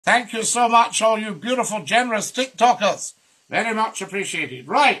Thank you so much, all you beautiful, generous TikTokers. Very much appreciated.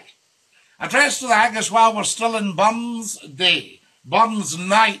 Right. Address to the Haggis while we're still in Burns Day. Burns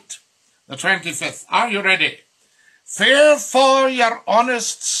Night, the 25th. Are you ready? Fair for your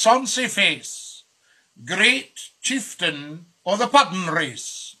honest, sonsy face, great chieftain o' the puddin'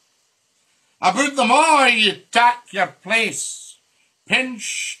 race. Aboot them all ye tak your place,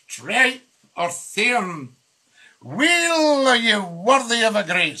 pinch, stripe, or thorn. Weel are ye worthy of a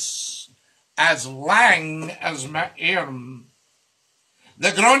grace, as lang as my earn.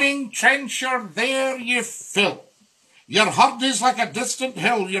 The groaning trencher there ye fill, your hurd is like a distant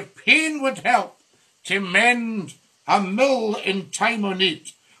hill, your pain would help to mend a mill in time o'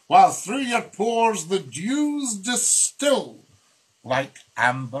 need, while through your pores the dews distill like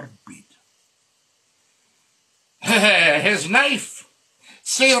amber bead. His knife,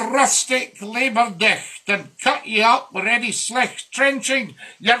 sae rustic labour dicht, and cut ye up ready slicht, trenching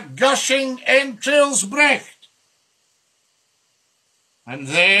your gushing entrails brecht. And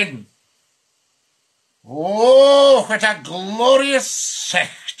then, oh, what a glorious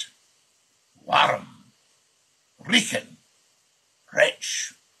sight, warm, reeking,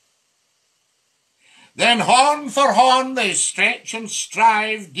 rich. Then horn for horn they stretch and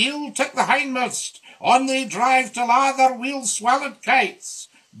strive, deal took the hindmost, on they drive till a' their wheel-swallowed kites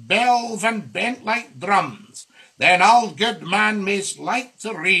belve and bent like drums. Then all good man mayst like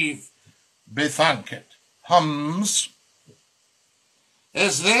to reeve, bethink it, hums.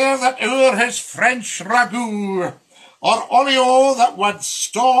 Is there that o'er his French ragout, or olio that would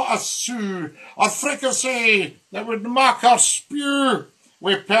staw a sou, or fricassee that would mock or spew,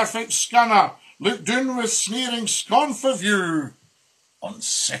 wi' perfect scunner, look down with sneering scorn for view, on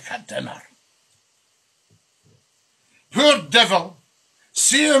sic a dinner. Poor devil,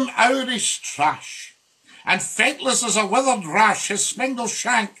 see him Irish trash, and fentless as a withered rash, his spindle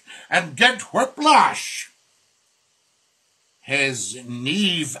shank and gid whiplash. His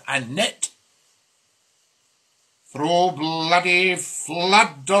kneve a knit, throw bloody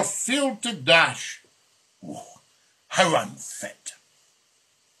flood or field to dash. Oh, how unfit!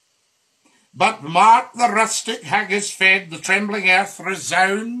 But mark the rustic haggis fed, the trembling earth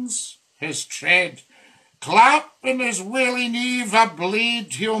resounds his tread. Clap in his whaley kneve a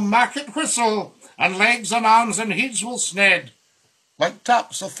blade, he'll mak it whistle, and legs and arms and heads will sned, like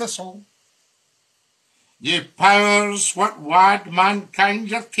taps of thistle. Ye powers, what wad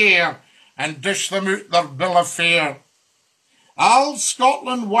mankind your care, and dish them out their bill of fare. All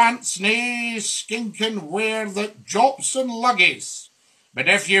Scotland wants nae skinking ware that jops and luggies, but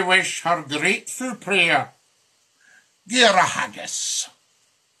if ye wish her grateful prayer, gie her a haggis.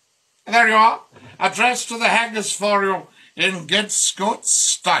 There you are, addressed to the haggis for you in good Scots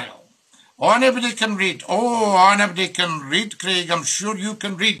style. Anybody can read. Oh, anybody can read, Craig. I'm sure you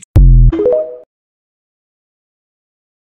can read.